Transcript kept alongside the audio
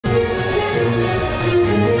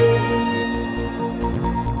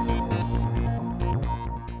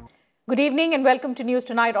Good evening and welcome to News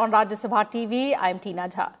Tonight on Rajya Sabha TV. I am Tina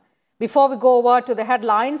Jha. Before we go over to the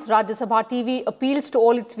headlines, Rajya Sabha TV appeals to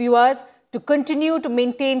all its viewers to continue to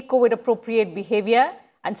maintain COVID-appropriate behavior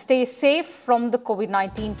and stay safe from the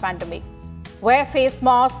COVID-19 pandemic. Wear face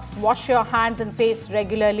masks, wash your hands and face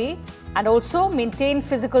regularly, and also maintain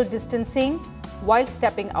physical distancing while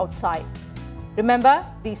stepping outside. Remember,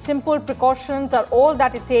 these simple precautions are all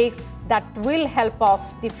that it takes that will help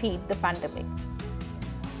us defeat the pandemic.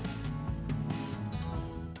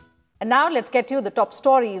 And now let's get you the top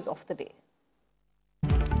stories of the day.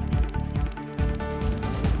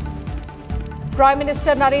 Prime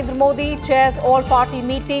Minister Narendra Modi chairs all-party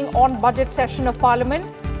meeting on budget session of Parliament,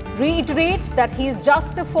 reiterates that he is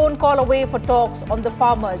just a phone call away for talks on the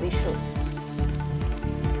farmers' issue.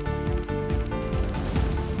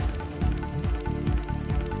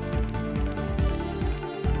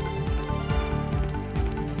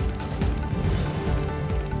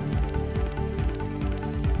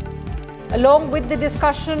 Along with the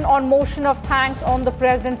discussion on motion of thanks on the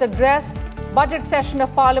President's address, budget session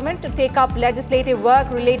of Parliament to take up legislative work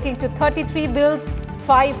relating to 33 bills,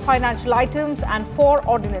 5 financial items and 4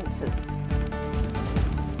 ordinances.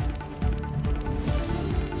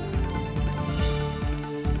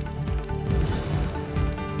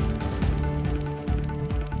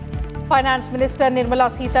 Finance Minister Nirmala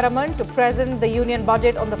Sitharaman to present the Union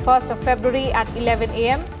Budget on the 1st of February at 11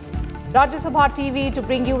 a.m. Rajya Sabha TV to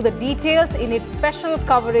bring you the details in its special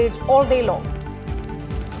coverage all day long.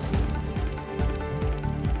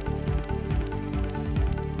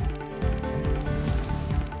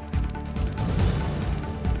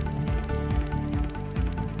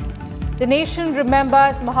 The nation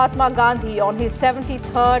remembers Mahatma Gandhi on his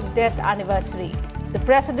 73rd death anniversary. The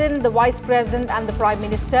President, the Vice President and the Prime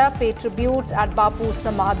Minister pay tributes at Bapu's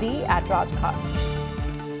Samadhi at Rajghat.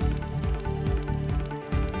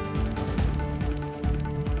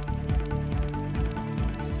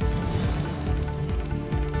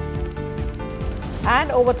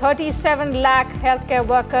 And over 37 lakh healthcare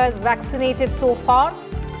workers vaccinated so far.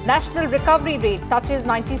 National recovery rate touches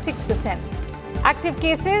 96%. Active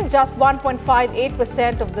cases just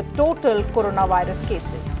 1.58% of the total coronavirus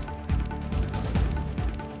cases.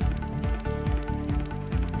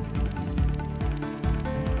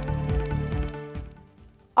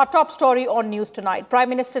 Our top story on News Tonight. Prime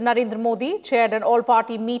Minister Narendra Modi chaired an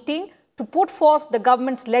all-party meeting to put forth the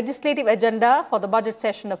government's legislative agenda for the budget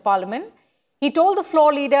session of Parliament. He told the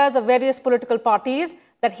floor leaders of various political parties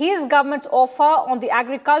that his government's offer on the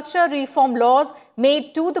agriculture reform laws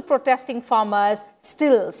made to the protesting farmers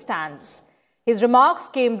still stands. His remarks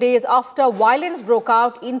came days after violence broke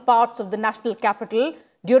out in parts of the national capital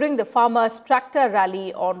during the farmers' tractor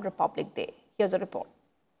rally on Republic Day. Here's a report.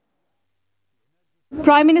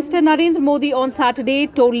 Prime Minister Narendra Modi on Saturday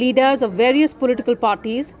told leaders of various political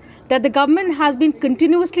parties that the government has been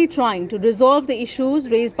continuously trying to resolve the issues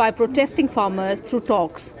raised by protesting farmers through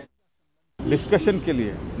talks. Discussion के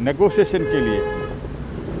लिए, negotiation के लिए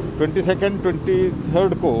 22nd,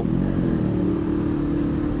 23rd को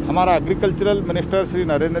हमारा agricultural minister Shri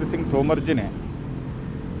Narendra Singh Tomar जी ने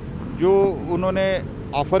जो उन्होंने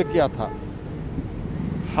offer किया था,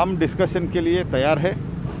 हम डिस्कशन के लिए तैयार है।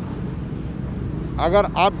 अगर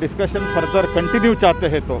आप डिस्कशन फर्दर कंटिन्यू चाहते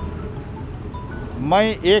हैं तो मैं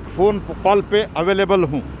एक फ़ोन कॉल पे अवेलेबल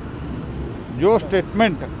हूँ। जो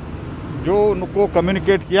स्टेटमेंट जो उनको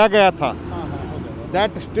कम्युनिकेट किया गया था,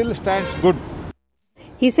 that still stands good.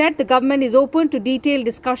 He said the government is open to detailed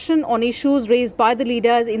discussion on issues raised by the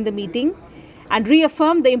leaders in the meeting and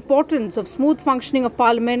reaffirmed the importance of smooth functioning of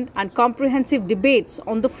Parliament and comprehensive debates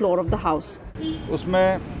on the floor of the House.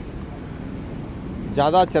 उसमें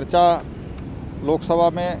ज़्यादा चर्चा लोकसभा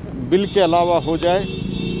में bill के अलावा हो जाए,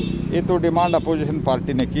 ये तो डिमांड अपोजिशन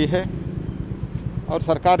पार्टी ने की है और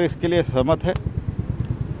सरकार इसके लिए सहमत है।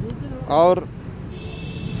 और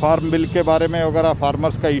फार्म बिल के बारे में वगैरह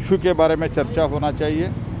फार्मर्स का इशू के बारे में चर्चा होना चाहिए,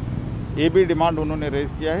 ये भी डिमांड उन्होंने रेज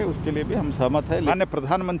किया है, उसके लिए भी हम सहमत है। माननीय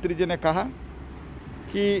प्रधानमंत्री जी ने कहा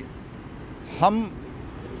कि हम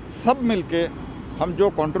सब मिलके हम जो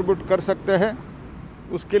कंट्रीब्यूट कर सकते हैं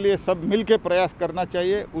उसके लिए सब मिल के प्रयास करना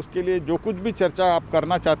चाहिए। उसके लिए जो कुछ भी चर्चा आप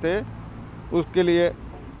करना चाहते हैं उसके लिए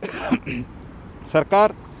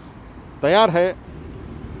सरकार तैयार है।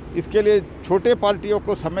 इसके लिए छोटे पार्टियों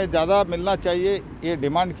को समय ज़्यादा मिलना चाहिए, ये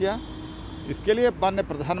डिमांड किया। इसके लिए माननीय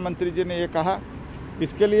प्रधानमंत्री जी ने ये कहा,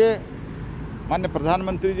 इसके लिए माननीय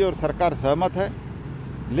प्रधानमंत्री जी और सरकार सहमत है।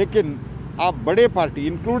 लेकिन आप बड़े पार्टी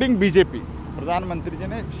इंक्लूडिंग बीजेपी, प्रधानमंत्री जी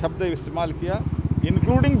ने शब्द इस्तेमाल किया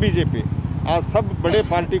इंक्लूडिंग बीजेपी, आप सब बड़े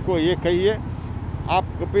पार्टी को ये कहिए आप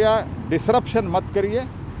कृपया डिसरप्शन मत करिए,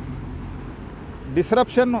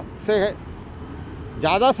 डिसरप्शन से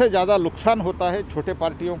ज़्यादा से ज़्यादा नुकसान होता है छोटे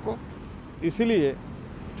पार्टियों को, इसलिए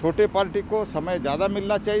छोटे पार्टी को समय ज़्यादा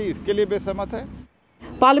मिलना चाहिए, इसके लिए वे सहमत है।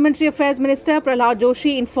 Parliamentary Affairs Minister Prahlad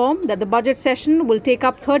Joshi informed that the budget session will take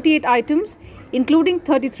up 38 items, including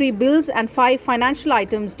 33 bills and 5 financial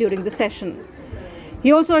items during the session.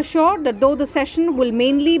 He also assured that though the session will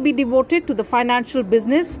mainly be devoted to the financial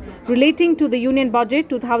business relating to the Union Budget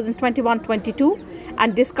 2021-22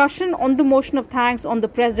 and discussion on the motion of thanks on the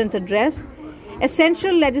President's address,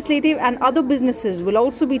 essential legislative and other businesses will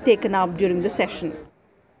also be taken up during the session.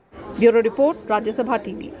 Bureau Report, Rajya Sabha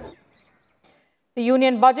TV. The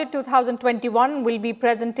Union Budget 2021 will be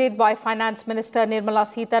presented by Finance Minister Nirmala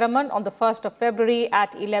Sitharaman on the 1st of February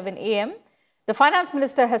at 11 a.m. The Finance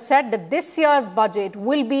Minister has said that this year's budget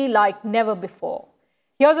will be like never before.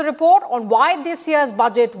 Here's a report on why this year's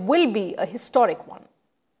budget will be a historic one.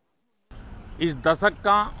 इस दशक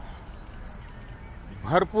का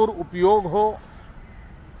भरपूर उपयोग हो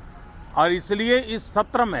और इसलिए इस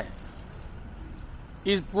सत्र में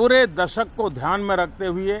इस पूरे दशक को ध्यान में रखते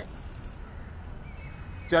हुए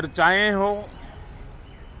चर्चाएं हो,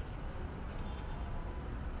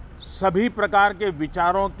 सभी प्रकार के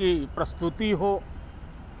विचारों की प्रस्तुति हो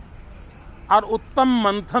और उत्तम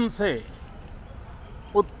मंथन से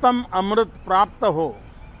उत्तम अमृत प्राप्त हो,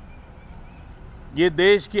 ये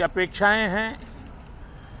देश की अपेक्षाएं हैं।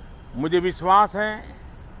 मुझे विश्वास है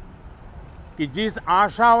कि जिस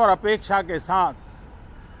आशा और अपेक्षा के साथ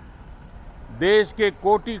देश के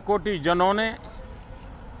कोटि कोटि जनों ने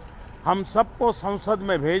हम सबको संसद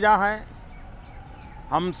में भेजा है,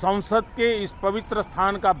 हम संसद के इस पवित्र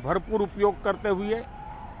स्थान का भरपूर उपयोग करते हुए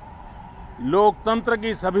लोकतंत्र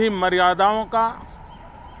की सभी मर्यादाओं का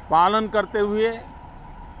पालन करते हुए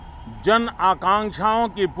जन आकांक्षाओं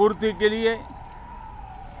की पूर्ति के लिए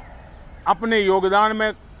अपने योगदान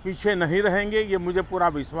में पीछे नहीं रहेंगे, ये मुझे पूरा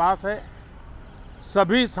विश्वास है।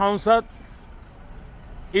 सभी सांसद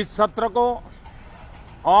इस सत्र को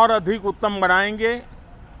और अधिक उत्तम बनाएंगे,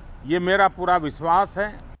 ये मेरा पूरा विश्वास है।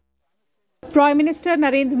 Prime Minister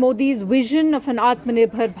Narendra Modi's vision of an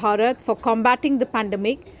Atmanirbhar Bharat for combating the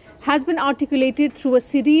pandemic has been articulated through a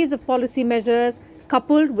series of policy measures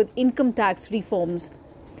coupled with income tax reforms.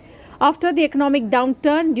 After the economic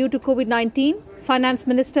downturn due to COVID-19, Finance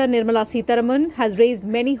Minister Nirmala Sitharaman has raised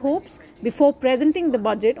many hopes before presenting the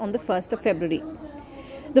budget on the 1st of February.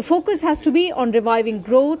 The focus has to be on reviving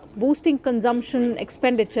growth, boosting consumption,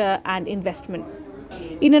 expenditure and investment.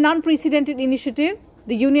 In an unprecedented initiative,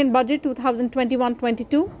 the Union Budget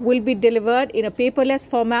 2021-22 will be delivered in a paperless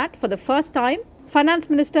format for the first time. Finance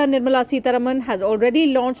Minister Nirmala Sitharaman has already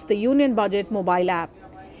launched the Union Budget mobile app.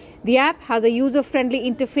 The app has a user-friendly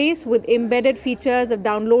interface with embedded features of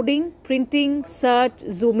downloading, printing, search,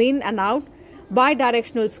 zoom in and out,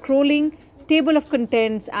 bi-directional scrolling, table of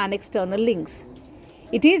contents and external links.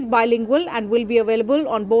 It is bilingual and will be available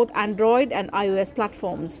on both Android and iOS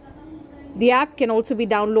platforms. The app can also be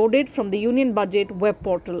downloaded from the Union Budget web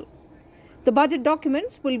portal. The budget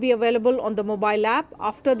documents will be available on the mobile app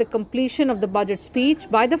after the completion of the budget speech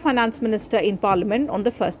by the Finance Minister in Parliament on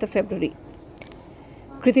the 1st of February.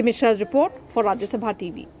 Kriti Mishra's report for Rajya Sabha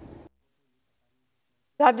TV.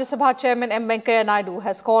 Rajya Sabha Chairman M. Venkaiah Naidu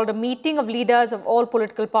has called a meeting of leaders of all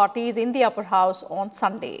political parties in the upper house on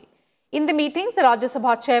Sunday. In the meeting, the Rajya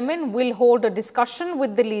Sabha Chairman will hold a discussion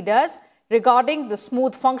with the leaders regarding the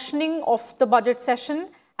smooth functioning of the budget session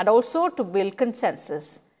and also to build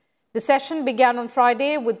consensus. The session began on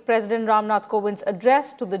Friday with President Ramnath Kovind's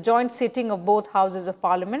address to the joint sitting of both houses of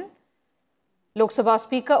Parliament. Lok Sabha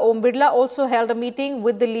Speaker Om Birla also held a meeting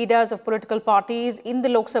with the leaders of political parties in the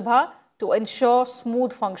Lok Sabha to ensure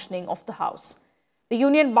smooth functioning of the House. The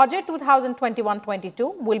Union Budget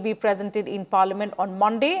 2021-22 will be presented in Parliament on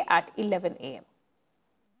Monday at 11 a.m.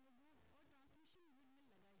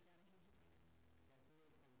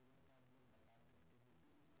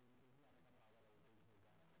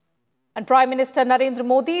 And Prime Minister Narendra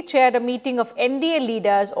Modi chaired a meeting of NDA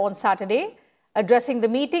leaders on Saturday. Addressing the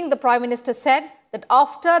meeting, the Prime Minister said that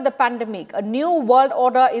after the pandemic, a new world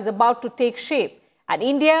order is about to take shape and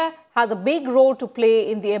India has a big role to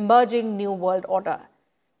play in the emerging new world order.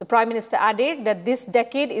 The Prime Minister added that this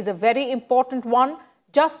decade is a very important one,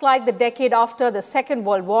 just like the decade after the Second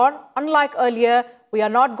World War. Unlike earlier, we are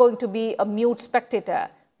not going to be a mute spectator.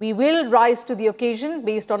 We will rise to the occasion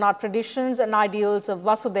based on our traditions and ideals of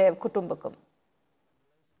Vasudhaiva Kutumbakam.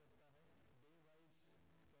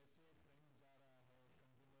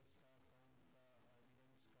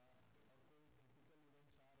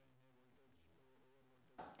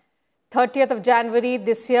 '30th of January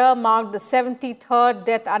this year marked the 73rd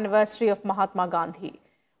death anniversary of Mahatma Gandhi.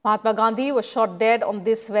 Mahatma Gandhi was shot dead on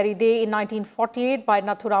this very day in 1948 by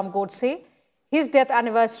Nathuram Godse. His death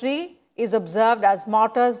anniversary is observed as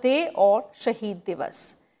Martyrs' Day or Shaheed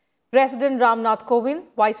Divas. President Ramnath Kovind,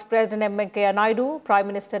 Vice President M. Venkaiah Naidu, Prime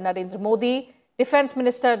Minister Narendra Modi, Defence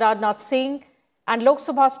Minister Rajnath Singh and Lok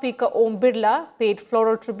Sabha Speaker Om Birla paid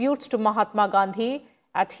floral tributes to Mahatma Gandhi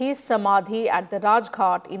at his Samadhi at the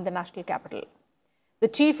Rajghat in the national capital. The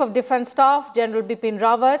Chief of Defence Staff, General Bipin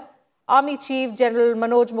Rawat, Army Chief General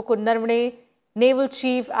Manoj Mukund Naravane, Naval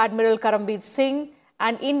Chief Admiral Karambir Singh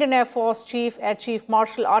and Indian Air Force Chief Air Chief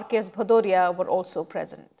Marshal R.K.S. Bhadoria were also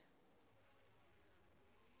present.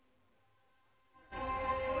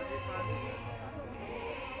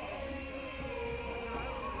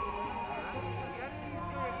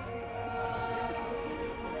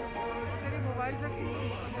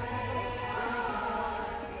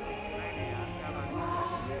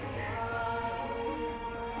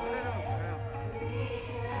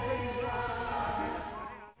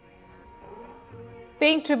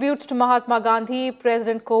 Paying tribute to Mahatma Gandhi,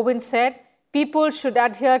 President Kovind said, people should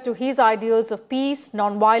adhere to his ideals of peace,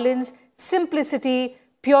 non-violence, simplicity,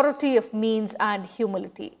 purity of means and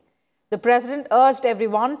humility. The President urged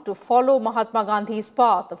everyone to follow Mahatma Gandhi's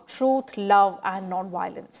path of truth, love and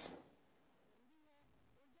non-violence.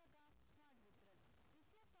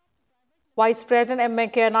 Vice President M.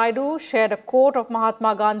 Venkaiah Naidu shared a quote of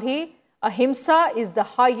Mahatma Gandhi, "Ahimsa is the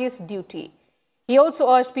highest duty." He also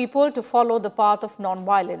urged people to follow the path of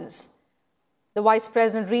non-violence. The Vice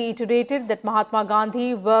President reiterated that Mahatma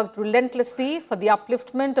Gandhi worked relentlessly for the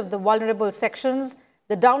upliftment of the vulnerable sections,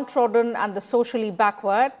 the downtrodden and the socially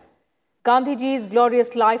backward. Gandhiji's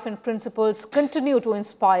glorious life and principles continue to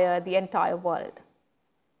inspire the entire world.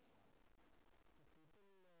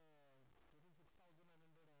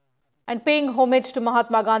 And paying homage to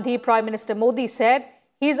Mahatma Gandhi, Prime Minister Modi said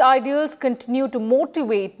his ideals continue to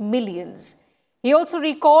motivate millions. He also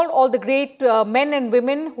recalled all the great men and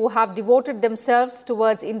women who have devoted themselves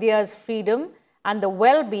towards India's freedom and the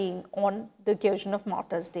well-being on the occasion of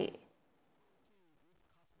Martyrs' Day.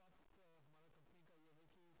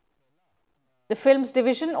 The Films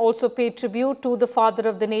Division also paid tribute to the father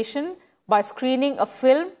of the nation by screening a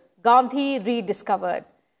film, Gandhi Rediscovered.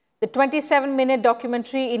 The 27-minute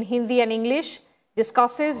documentary in Hindi and English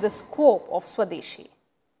discusses the scope of Swadeshi.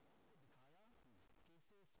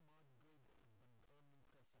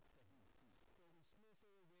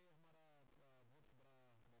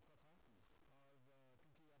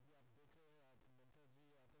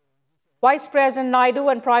 Vice President Naidu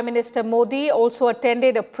and Prime Minister Modi also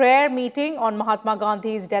attended a prayer meeting on Mahatma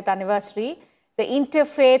Gandhi's death anniversary. The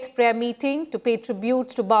interfaith prayer meeting to pay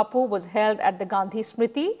tributes to Bapu was held at the Gandhi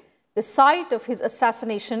Smriti, the site of his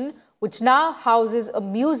assassination, which now houses a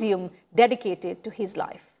museum dedicated to his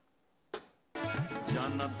life.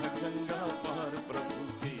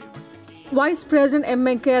 Vice President M.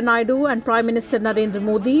 Venkaiah Naidu and Prime Minister Narendra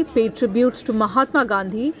Modi paid tributes to Mahatma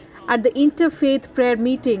Gandhi at the interfaith prayer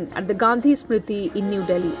meeting at the Gandhi Smriti in New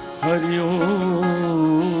Delhi. Hari Om,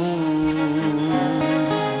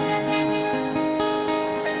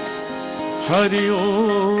 Hari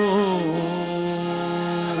Om,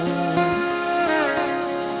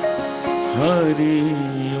 Hari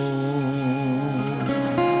Om.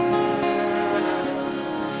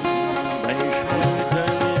 Vaishnav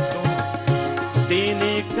jane to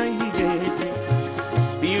tene kahiye ji,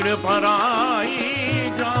 peed parai.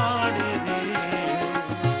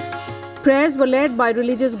 Prayers were led by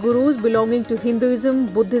religious gurus belonging to Hinduism,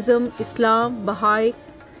 Buddhism, Islam, Baha'i,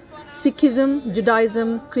 Sikhism,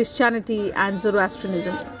 Judaism, Christianity and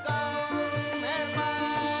Zoroastrianism.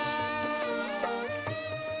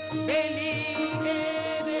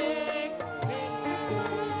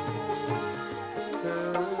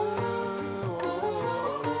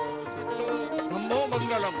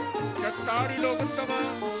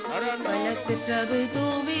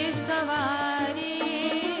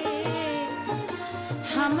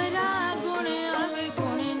 हमरा गुण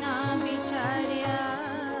अवगुण ना विचार्या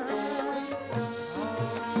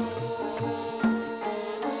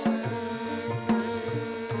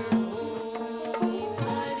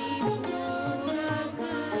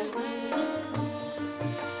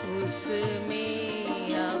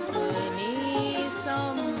उसमें अपने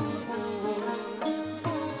संभो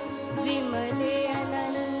विमले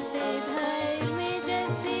अनंत धर्म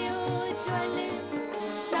जैसे उज्ज्वल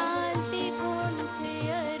शांति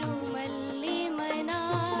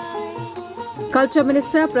Culture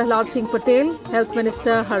Minister Prahlad Singh Patel, Health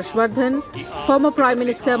Minister Harshvardhan, former Prime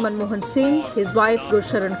Minister Manmohan Singh, his wife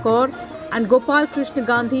Gursharan Kaur and Gopal Krishna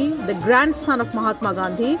Gandhi, the grandson of Mahatma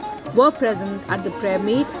Gandhi, were present at the prayer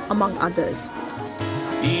meet, among others.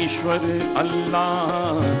 ईश्वर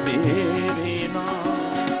अल्लाह तेरे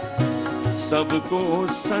नाम, सबको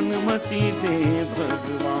सन्मति दे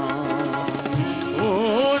भगवान। ओ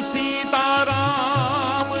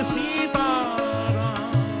सीताराम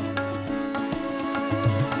सीताराम,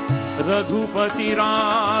 रघुपति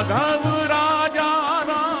राघव राजा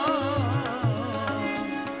राम,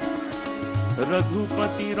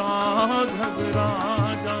 रघुपति राघव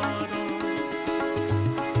राजा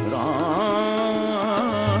Ram,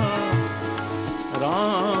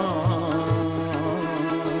 Ram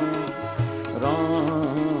Ram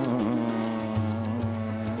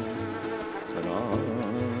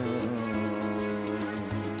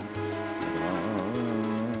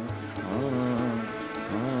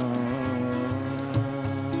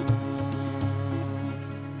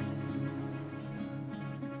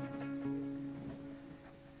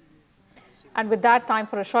And with that, time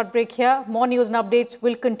for a short break here. More news and updates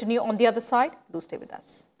will continue on the other side. Do stay with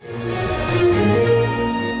us.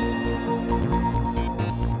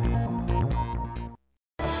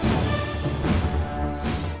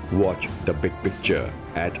 Watch The Big Picture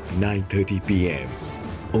at 9:30 p.m.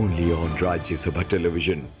 only on Rajya Sabha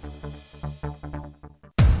television.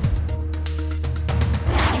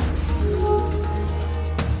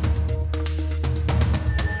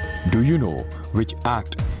 Do you know which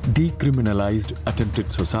act decriminalized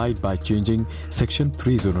attempted suicide by changing Section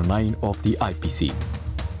 309 of the IPC?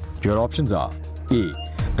 Your options are A.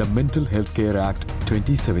 The Mental Health Care Act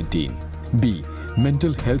 2017, B.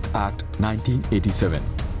 Mental Health Act 1987,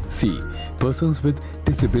 C. Persons with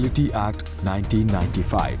Disability Act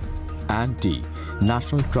 1995, and D.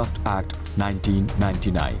 National Trust Act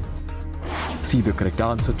 1999. See the correct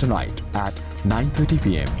answer tonight at 9:30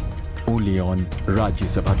 p.m. only on Rajya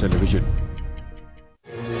Sabha television.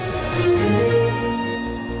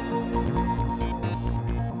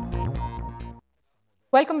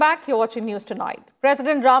 Welcome back. You're watching News Tonight.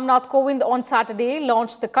 President Ramnath Kovind on Saturday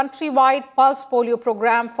launched the countrywide Pulse Polio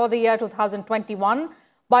program for the year 2021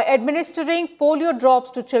 by administering polio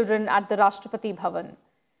drops to children at the Rashtrapati Bhavan.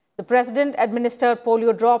 The President administered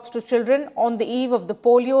polio drops to children on the eve of the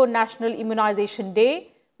Polio National Immunization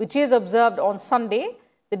Day, which is observed on Sunday.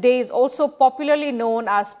 The day is also popularly known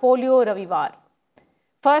as Polio Ravivar.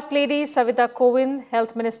 First Lady Savita Kovind,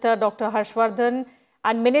 Health Minister Dr. Harshvardhan,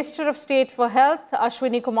 and Minister of State for Health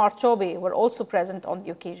Ashwini Kumar Choube were also present on the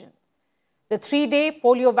occasion. The three-day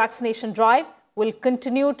polio vaccination drive will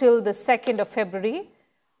continue till the 2nd of February.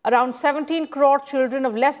 Around 17 crore children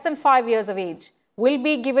of less than 5 years of age will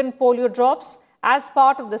be given polio drops as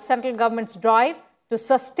part of the central government's drive to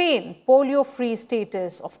sustain polio-free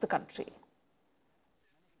status of the country.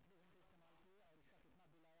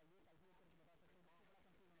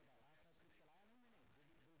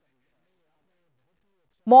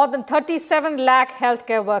 More than 37 lakh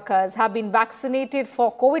healthcare workers have been vaccinated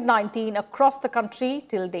for COVID-19 across the country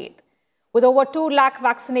till date, with over 2 lakh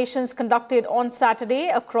vaccinations conducted on Saturday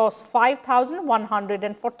across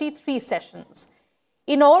 5,143 sessions.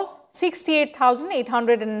 In all,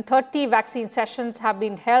 68,830 vaccine sessions have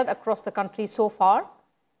been held across the country so far.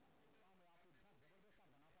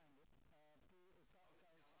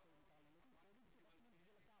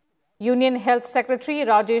 Union Health Secretary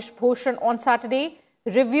Rajesh Bhushan on Saturday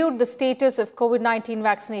reviewed the status of COVID-19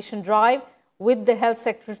 vaccination drive with the health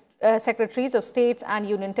secretaries of states and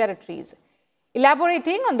union territories.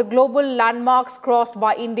 Elaborating on the global landmarks crossed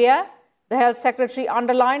by India, the health secretary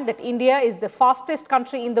underlined that India is the fastest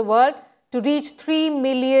country in the world to reach 3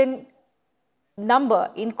 million number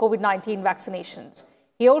in COVID-19 vaccinations.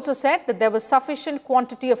 He also said that there was sufficient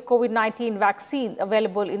quantity of COVID-19 vaccine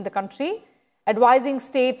available in the country, advising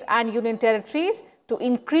states and union territories to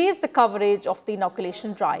increase the coverage of the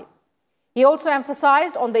inoculation drive. He also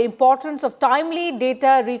emphasized on the importance of timely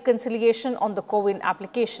data reconciliation on the CoWIN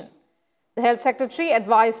application. The Health Secretary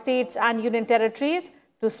advised states and union territories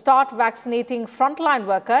to start vaccinating frontline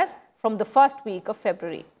workers from the first week of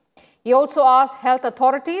February. He also asked health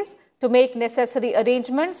authorities to make necessary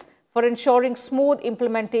arrangements for ensuring smooth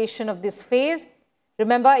implementation of this phase.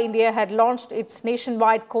 Remember, India had launched its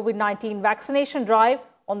nationwide COVID-19 vaccination drive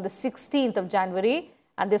on the 16th of January,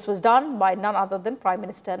 and this was done by none other than Prime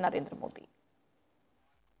Minister Narendra Modi.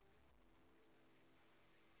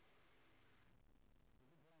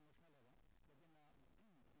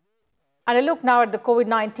 And a look now at the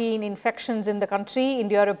COVID-19 infections in the country.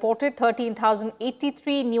 India reported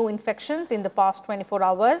 13,083 new infections in the past 24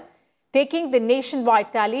 hours, taking the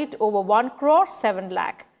nationwide tally to over 1.7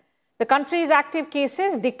 lakh. The country's active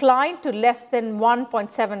cases declined to less than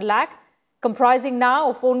 1.7 lakh, comprising now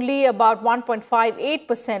of only about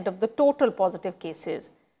 1.58% of the total positive cases.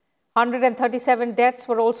 137 deaths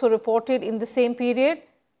were also reported in the same period.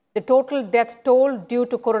 The total death toll due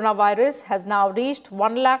to coronavirus has now reached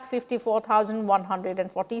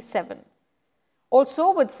 1,54,147.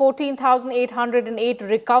 Also, with 14,808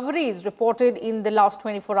 recoveries reported in the last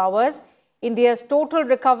 24 hours, India's total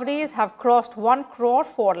recoveries have crossed 1 crore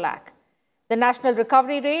 4 lakh. The national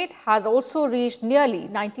recovery rate has also reached nearly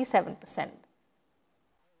 97%.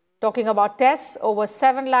 Talking about tests, over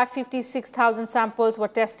 7,56,000 samples were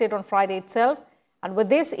tested on Friday itself. And with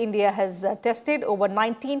this, India has tested over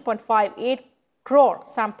 19.58 crore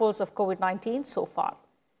samples of COVID-19 so far.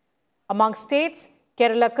 Among states,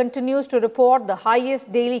 Kerala continues to report the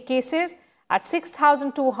highest daily cases at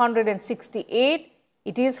 6,268.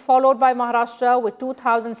 It is followed by Maharashtra with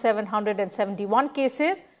 2,771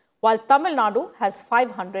 cases, while Tamil Nadu has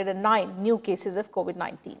 509 new cases of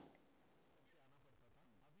COVID-19.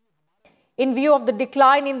 In view of the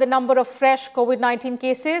decline in the number of fresh COVID-19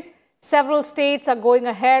 cases, several states are going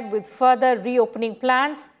ahead with further reopening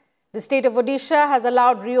plans. The state of Odisha has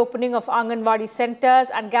allowed reopening of Anganwadi centers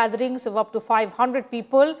and gatherings of up to 500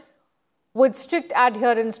 people with strict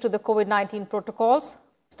adherence to the COVID-19 protocols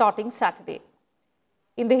starting Saturday.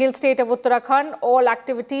 In the hill state of Uttarakhand, all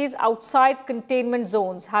activities outside containment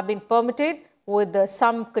zones have been permitted with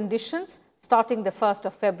some conditions starting the 1st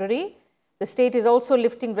of February. The state is also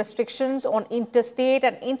lifting restrictions on interstate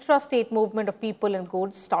and intrastate movement of people and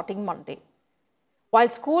goods starting Monday. While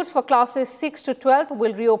schools for classes 6 to 12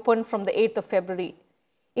 will reopen from the 8th of February.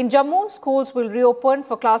 In Jammu, schools will reopen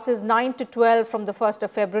for classes 9 to 12 from the 1st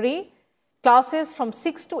of February. Classes from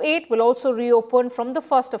 6 to 8 will also reopen from the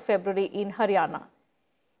 1st of February in Haryana.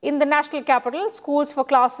 In the national capital, schools for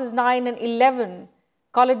classes 9 and 11,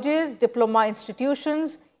 colleges, diploma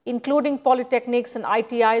institutions, including polytechnics and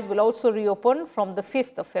ITIs, will also reopen from the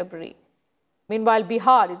 5th of February. Meanwhile,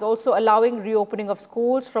 Bihar is also allowing reopening of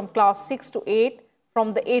schools from class 6 to 8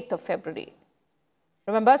 from the 8th of February.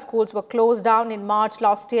 Remember, schools were closed down in March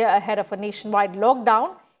last year ahead of a nationwide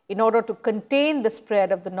lockdown in order to contain the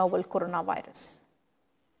spread of the novel coronavirus.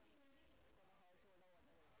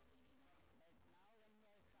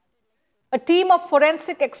 A team of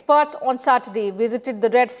forensic experts on Saturday visited the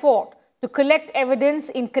Red Fort to collect evidence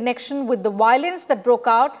in connection with the violence that broke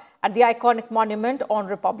out at the iconic monument on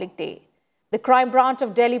Republic Day. The crime branch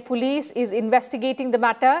of Delhi police is investigating the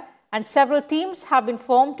matter and several teams have been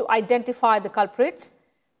formed to identify the culprits.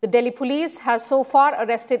 The Delhi police has so far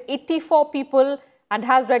arrested 84 people and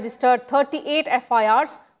has registered 38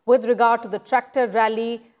 FIRs with regard to the tractor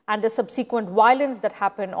rally and the subsequent violence that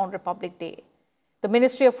happened on Republic Day. The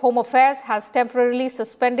Ministry of Home Affairs has temporarily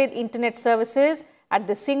suspended internet services at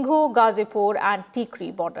the Singhu, Ghazipur and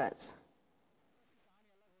Tikri borders.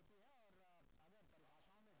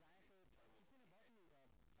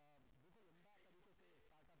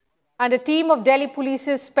 And a team of Delhi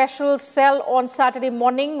Police's special cell on Saturday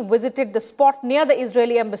morning visited the spot near the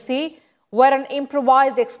Israeli embassy where an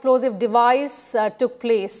improvised explosive device took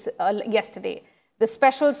place yesterday. The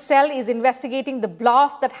special cell is investigating the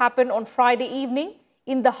blast that happened on Friday evening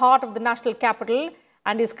in the heart of the national capital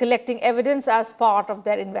and is collecting evidence as part of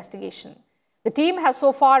their investigation. The team has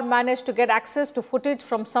so far managed to get access to footage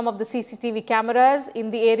from some of the CCTV cameras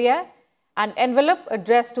in the area. An envelope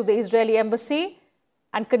addressed to the Israeli embassy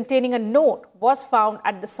and containing a note was found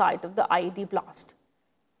at the site of the IED blast.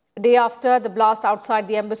 A day after the blast outside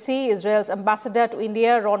the embassy, Israel's ambassador to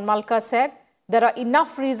India, Ron Malka, said there are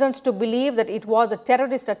enough reasons to believe that it was a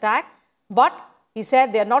terrorist attack, but he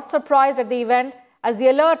said they are not surprised at the event as the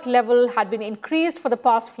alert level had been increased for the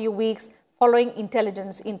past few weeks following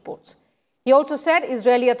intelligence inputs. He also said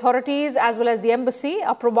Israeli authorities as well as the embassy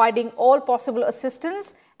are providing all possible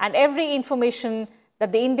assistance and every information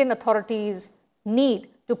that the Indian authorities need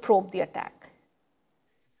to probe the attack.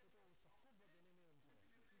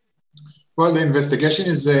 Well, the investigation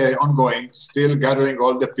is ongoing, still gathering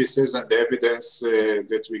all the pieces and the evidence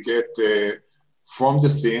that we get from the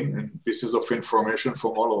scene and pieces of information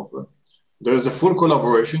from all over. There is a full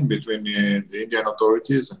collaboration between the Indian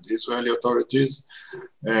authorities and the Israeli authorities.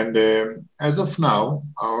 And as of now,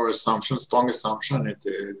 our assumption, strong assumption,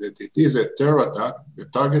 that it is a terror attack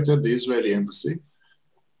that targeted the Israeli embassy.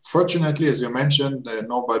 Fortunately, as you mentioned,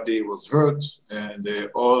 nobody was hurt and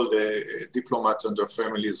all the diplomats and their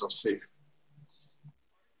families are safe.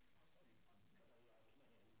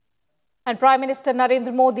 And Prime Minister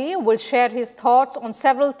Narendra Modi will share his thoughts on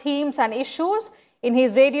several themes and issues in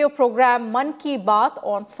his radio program Mann Ki Baat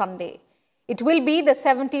on Sunday. It will be the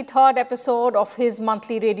 73rd episode of his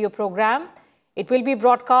monthly radio program. It will be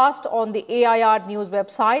broadcast on the AIR News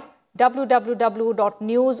website,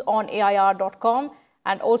 www.newsonair.com,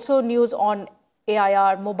 and also News on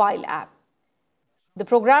AIR mobile app. The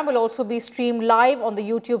program will also be streamed live on the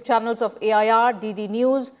YouTube channels of AIR, DD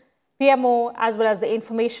News, PMO, as well as the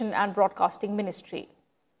Information and Broadcasting Ministry.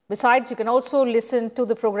 Besides, you can also listen to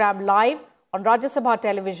the program live on Rajya Sabha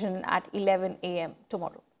television at 11 a.m.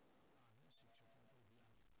 tomorrow.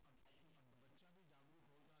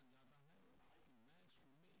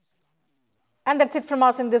 And that's it from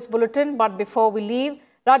us in this bulletin. But before we leave,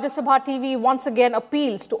 Rajya Sabha TV once again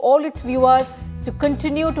appeals to all its viewers to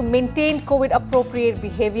continue to maintain COVID-appropriate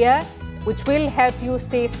behavior, which will help you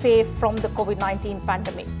stay safe from the COVID-19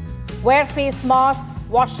 pandemic. Wear face masks,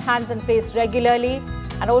 wash hands and face regularly,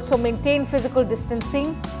 and also maintain physical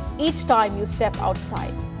distancing each time you step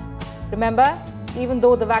outside. Remember, even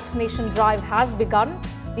though the vaccination drive has begun,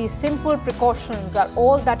 these simple precautions are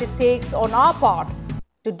all that it takes on our part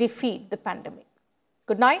to defeat the pandemic.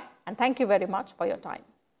 Good night, and thank you very much for your time.